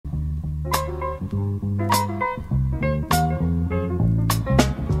Hey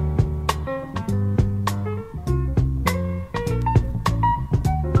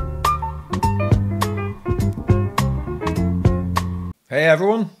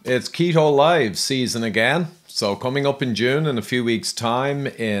everyone, it's Keto Live season again. So coming up in June in a few weeks' time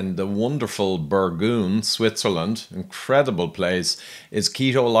in the wonderful Bergün, Switzerland, incredible place, is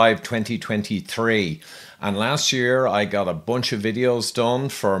Keto Live 2023. And last year I got a bunch of videos done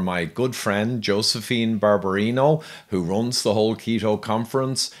for my good friend Josephine Barberino, who runs the whole keto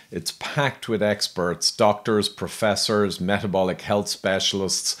conference. It's packed with experts, doctors, professors, metabolic health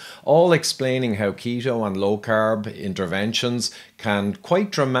specialists, all explaining how keto and low carb interventions can quite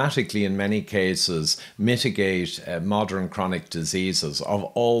dramatically in many cases mitigate modern chronic diseases of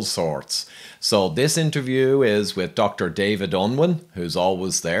all sorts. So this interview is with Dr. David Unwin, who's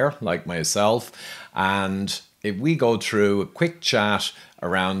always there like myself, and if we go through a quick chat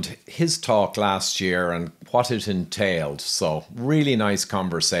around his talk last year and what it entailed. So really nice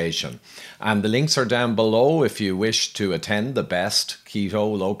conversation. And the links are down below if you wish to attend the best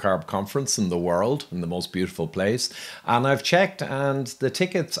keto low carb conference in the world, in the most beautiful place. And I've checked, and the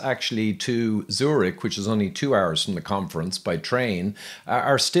tickets actually to Zurich, which is only 2 hours from the conference by train,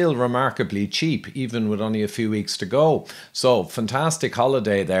 are still remarkably cheap, even with only a few weeks to go. So fantastic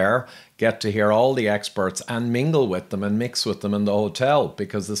holiday there. Get to hear all the experts and mingle with them and mix with them in the hotel,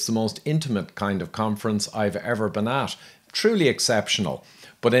 because it's the most intimate kind of conference I've ever been at. Truly exceptional.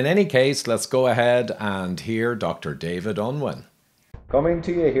 But in any case, let's go ahead and hear Dr. David Unwin. Coming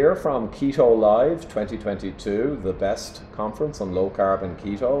to you here from Keto Live 2022, the best conference on low carb and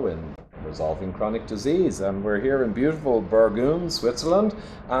keto in resolving chronic disease. And we're here in beautiful Bergün, Switzerland,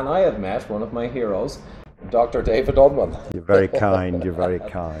 and I have met one of my heroes, Dr. David Unwin. You're very kind, you're very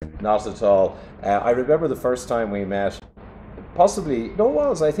kind. Not at all. I remember the first time we met, I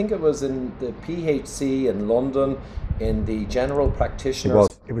think it was in the PHC in London, in the general practitioners.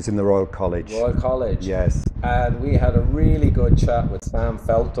 It was in the Royal College. Royal College. Yes. And we had a really good chat with Sam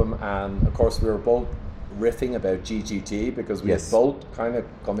Feltham, and of course we were both riffing about GGT because we had both kind of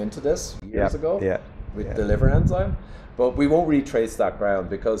come into this years ago with the liver enzyme. But we won't retrace that ground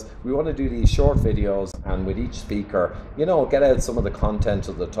because we want to do these short videos, and with each speaker, you know, get out some of the content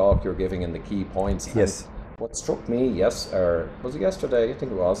of the talk you're giving and the key points. Yes. And what struck me, was it yesterday? I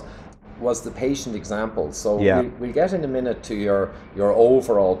think it was the patient examples. So we'll get in a minute to your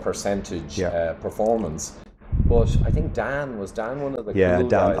overall percentage performance. But I think Dan one of the cool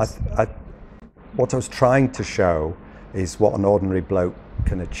guys? What I was trying to show is what an ordinary bloke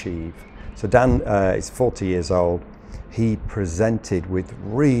can achieve. So Dan is 40 years old. He presented with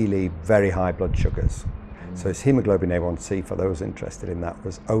really very high blood sugars. So his hemoglobin A1C, for those interested in that,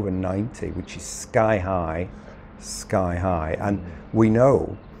 was over 90, which is sky high. And we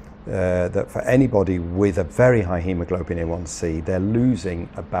know that for anybody with a very high hemoglobin A1C, they're losing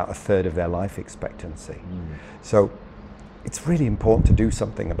about a third of their life expectancy. So it's really important to do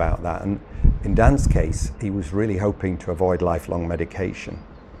something about that. And in Dan's case, he was really hoping to avoid lifelong medication.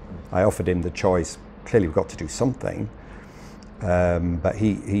 I offered him the choice. Clearly we've got to do something, but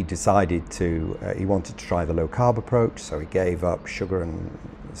he decided he wanted to try the low carb approach, so he gave up sugar and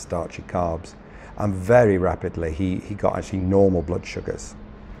starchy carbs, and very rapidly he got actually normal blood sugars.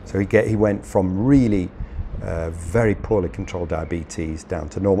 So he went from really very poorly controlled diabetes down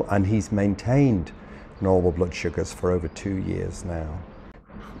to normal, and he's maintained normal blood sugars for over 2 years now.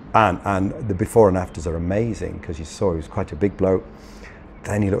 And the before and afters are amazing, because you saw he was quite a big bloke,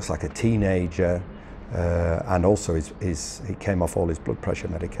 then he looks like a teenager. And also he came off all his blood pressure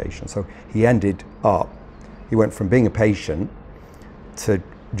medication. So he went from being a patient to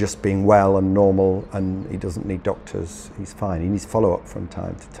just being well and normal, and he doesn't need doctors, he's fine. He needs follow-up from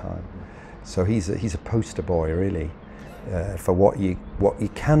time to time. So he's a poster boy really for what you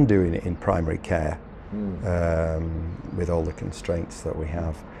can do in primary care with all the constraints that we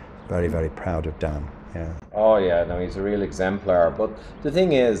have. Very, very proud of Dan. Yeah. Oh yeah, no, he's a real exemplar. But the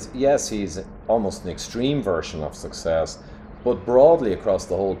thing is, yes, he's almost an extreme version of success, but broadly across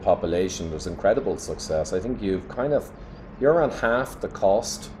the whole population, there's incredible success. I think you're around half the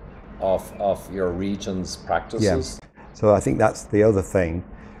cost of your region's practices. Yeah. So I think that's the other thing,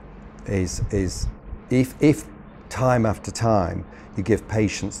 is if time after time you give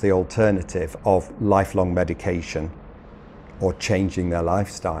patients the alternative of lifelong medication or changing their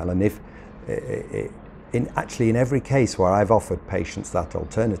lifestyle, and if in every case where I've offered patients that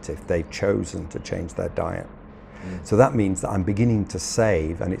alternative, they've chosen to change their diet. So that means that I'm beginning to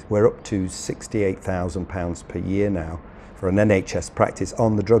save, and we're up to £68,000 per year now for an NHS practice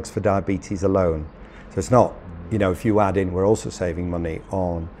on the drugs for diabetes alone. So it's not, if you add in, we're also saving money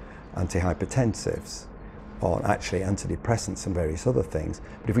on antihypertensives, on actually antidepressants and various other things.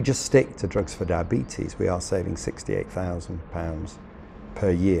 But if we just stick to drugs for diabetes, we are saving £68,000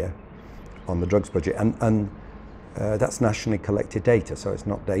 per year on the drugs budget. And that's nationally collected data, so it's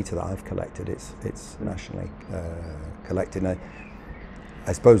not data that I've collected, it's nationally collected. And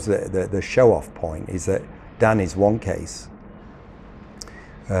I suppose the show-off point is that Dan is one case,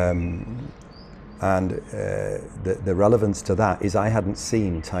 and the relevance to that is I hadn't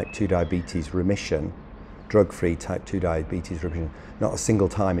seen type 2 diabetes remission, drug-free type 2 diabetes remission, not a single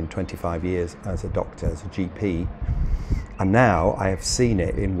time in 25 years as a doctor, as a GP. And now I have seen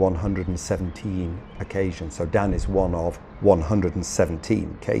it in 117 occasions. So Dan is one of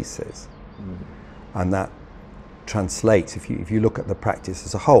 117 cases. And that translates, if you look at the practice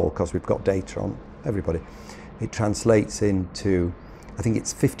as a whole, because we've got data on everybody, it translates into, I think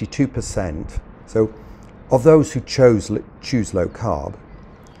it's 52%. So of those who choose low carb,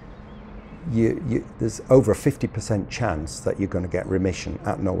 there's over a 50% chance that you're going to get remission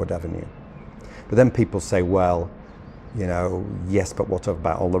at Norwood Avenue. But then people say, well, you know, yes, but what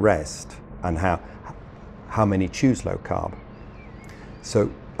about all the rest? And how many choose low carb? So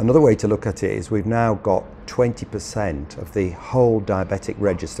another way to look at it is we've now got 20% of the whole diabetic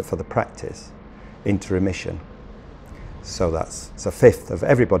register for the practice into remission. So that's a fifth of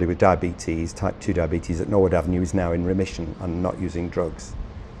everybody with diabetes, type 2 diabetes at Norwood Avenue is now in remission and not using drugs.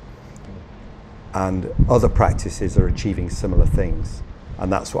 And other practices are achieving similar things. And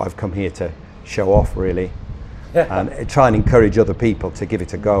that's what I've come here to show off, really. And try and encourage other people to give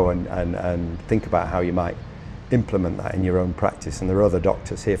it a go and think about how you might implement that in your own practice. And there are other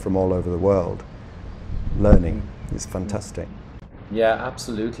doctors here from all over the world learning. It's fantastic. Yeah,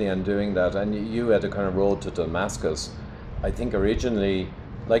 absolutely, and doing that. And you had a kind of road to Damascus. I think originally,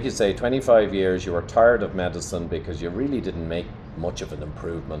 like you say, 25 years, you were tired of medicine because you really didn't make much of an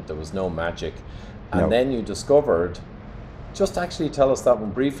improvement. There was no magic. And then you discovered, just actually tell us that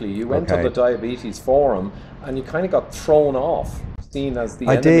one briefly, you went to the Diabetes Forum and you kind of got thrown off, seen as the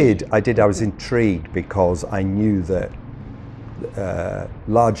enemy. I did. I was intrigued because I knew that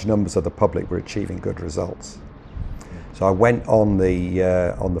large numbers of the public were achieving good results. So I went on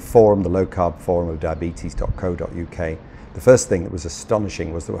the forum, the low carb forum of diabetes.co.uk. The first thing that was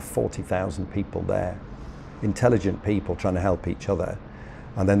astonishing was there were 40,000 people there, intelligent people trying to help each other.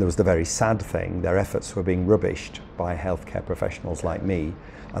 And then there was the very sad thing, their efforts were being rubbished by healthcare professionals like me.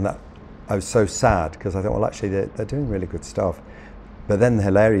 And that I was so sad because I thought, well, actually they're doing really good stuff. But then the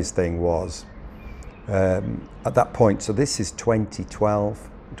hilarious thing was, at that point, so this is 2012,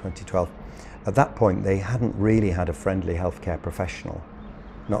 at that point they hadn't really had a friendly healthcare professional,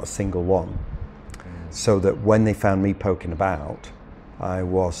 not a single one. So that when they found me poking about, I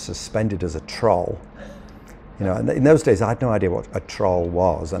was suspended as a troll. You know, and in those days I had no idea what a troll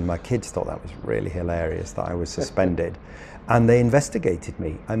was, and my kids thought that was really hilarious that I was suspended. And they investigated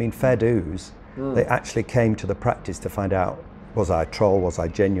me. I mean, fair dues. They actually came to the practice to find out, was I a troll, was I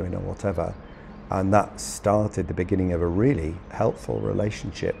genuine or whatever. And that started the beginning of a really helpful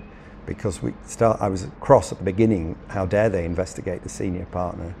relationship, because I was cross at the beginning, how dare they investigate the senior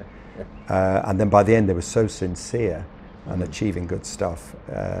partner. And then by the end they were so sincere and achieving good stuff.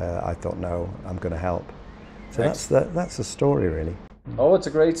 I thought, no, I'm going to help. So that's the story, really. Oh, it's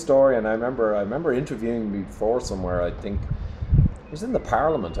a great story, and I remember interviewing you before somewhere. I think it was in the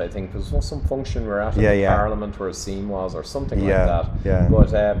Parliament. I think there was some function we were at in the Parliament where a scene was, or something like that. Yeah.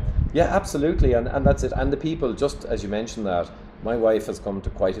 But yeah, absolutely, and that's it. And the people, just as you mentioned that, my wife has come to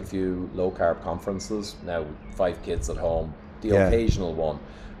quite a few low carb conferences now. 5 kids at home, the occasional one,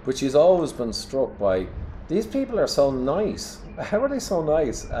 but she's always been struck by these people are so nice. How are they so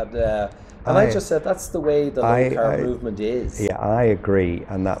nice? And I just said that's the way the low carb movement is. Yeah, I agree,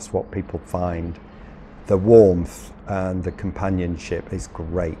 and that's what people find. The warmth and the companionship is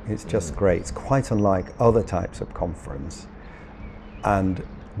great. It's just great. It's quite unlike other types of conference, and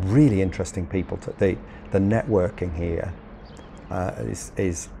really interesting people. The networking here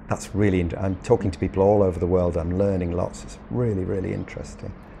that's really. I'm talking to people all over the world. I'm learning lots. It's really, really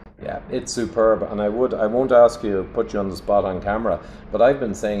interesting. Yeah, it's superb, and I won't ask you, put you on the spot on camera, but I've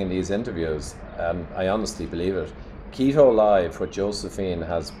been saying in these interviews, and I honestly believe it, Keto Live, what Josephine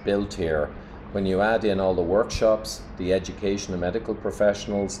has built here, when you add in all the workshops, the education of medical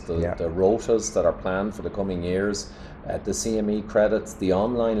professionals, the rotas that are planned for the coming years, the CME credits, the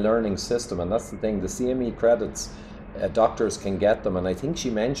online learning system, and that's the thing, the CME credits doctors can get them. And I think she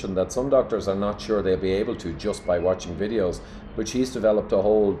mentioned that some doctors are not sure they'll be able to just by watching videos, but she's developed a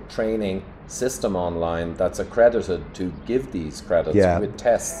whole training system online that's accredited to give these credits with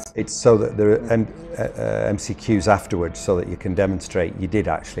tests. It's so that there are MCQs afterwards, so that you can demonstrate you did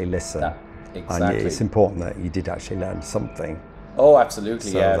actually listen. Exactly. And it's important that you did actually learn something. Oh,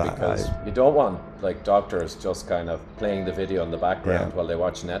 absolutely, so because you don't want like doctors just kind of playing the video in the background while they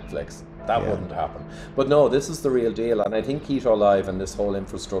watch Netflix. That wouldn't happen. But no, this is the real deal, and I think Keto Live and this whole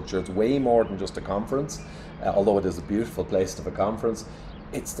infrastructure, it's way more than just a conference, although it is a beautiful place to have a conference.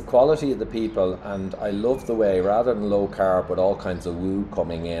 It's the quality of the people, and I love the way, rather than low carb with all kinds of woo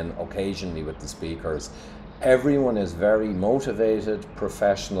coming in occasionally with the speakers, everyone is very motivated,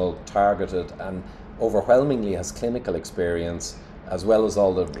 professional, targeted, and overwhelmingly has clinical experience, as well as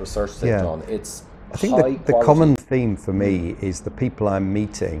all the research they've done. It's I think the common theme for me is the people I'm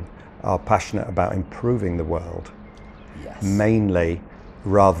meeting are passionate about improving the world, mainly,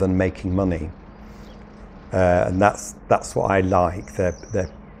 rather than making money. And that's what I like. They're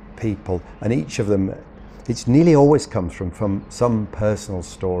people, and each of them, it's nearly always comes from some personal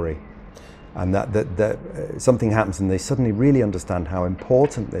story, and that something happens and they suddenly really understand how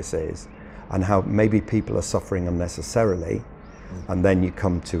important this is, and how maybe people are suffering unnecessarily, and then you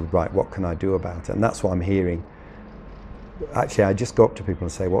come to, right, what can I do about it? And that's what I'm hearing. Actually, I just go up to people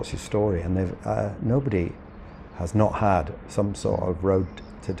and say, what's your story? And nobody has not had some sort of road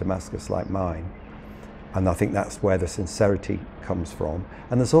to Damascus like mine. And I think that's where the sincerity comes from.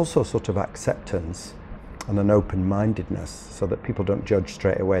 And there's also sort of acceptance and an open-mindedness, so that people don't judge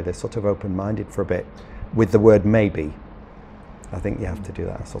straight away. They're sort of open-minded for a bit with the word maybe. I think you have to do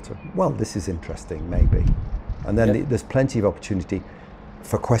that sort of, well, this is interesting, maybe. And then there's plenty of opportunity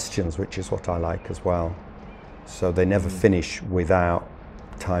for questions, which is what I like as well. So they never finish without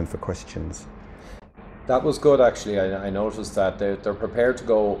time for questions. That was good, actually. I noticed that they're prepared to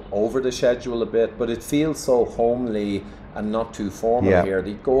go over the schedule a bit, but it feels so homely and not too formal here.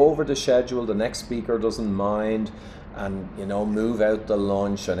 They go over the schedule, the next speaker doesn't mind, and move out the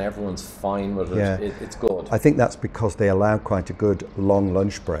lunch, and everyone's fine with it. It's good. I think that's because they allow quite a good long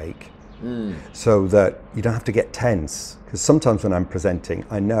lunch break, so that you don't have to get tense. Because sometimes when I'm presenting,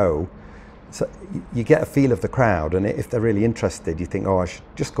 I know, so you get a feel of the crowd, and if they're really interested, you think, oh, I should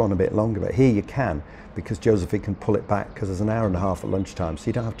just go on a bit longer. But here you can, because Josephine can pull it back, because there's an hour and a half at lunchtime, so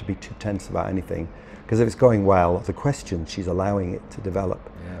you don't have to be too tense about anything. Because if it's going well, the question, she's allowing it to develop.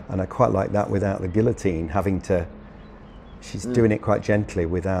 And I quite like that, without the guillotine having to, she's doing it quite gently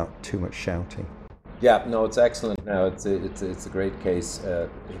without too much shouting. Yeah, no, it's excellent. Now it's a great case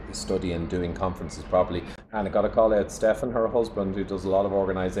study in doing conferences properly. And I got to call out Stefan, her husband, who does a lot of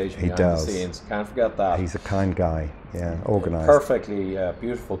organisation behind the scenes. Can't forget that. He's a kind guy. Organised. Perfectly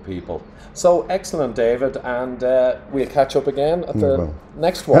beautiful people. So excellent, David, and we'll catch up again at the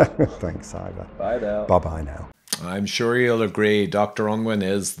next one. Thanks, Ivor. Bye now. Bye now. I'm sure you'll agree, Dr. Unwin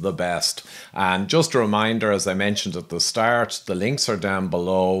is the best. And just a reminder, as I mentioned at the start, the links are down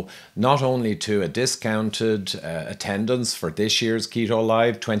below, not only to a discounted attendance for this year's Keto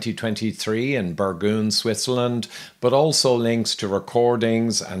Live 2023 in Bergün, Switzerland, but also links to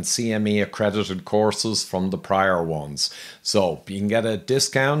recordings and CME accredited courses from the prior ones. So you can get a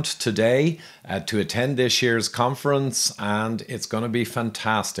discount today to attend this year's conference, and it's going to be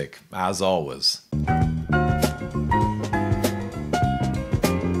fantastic, as always.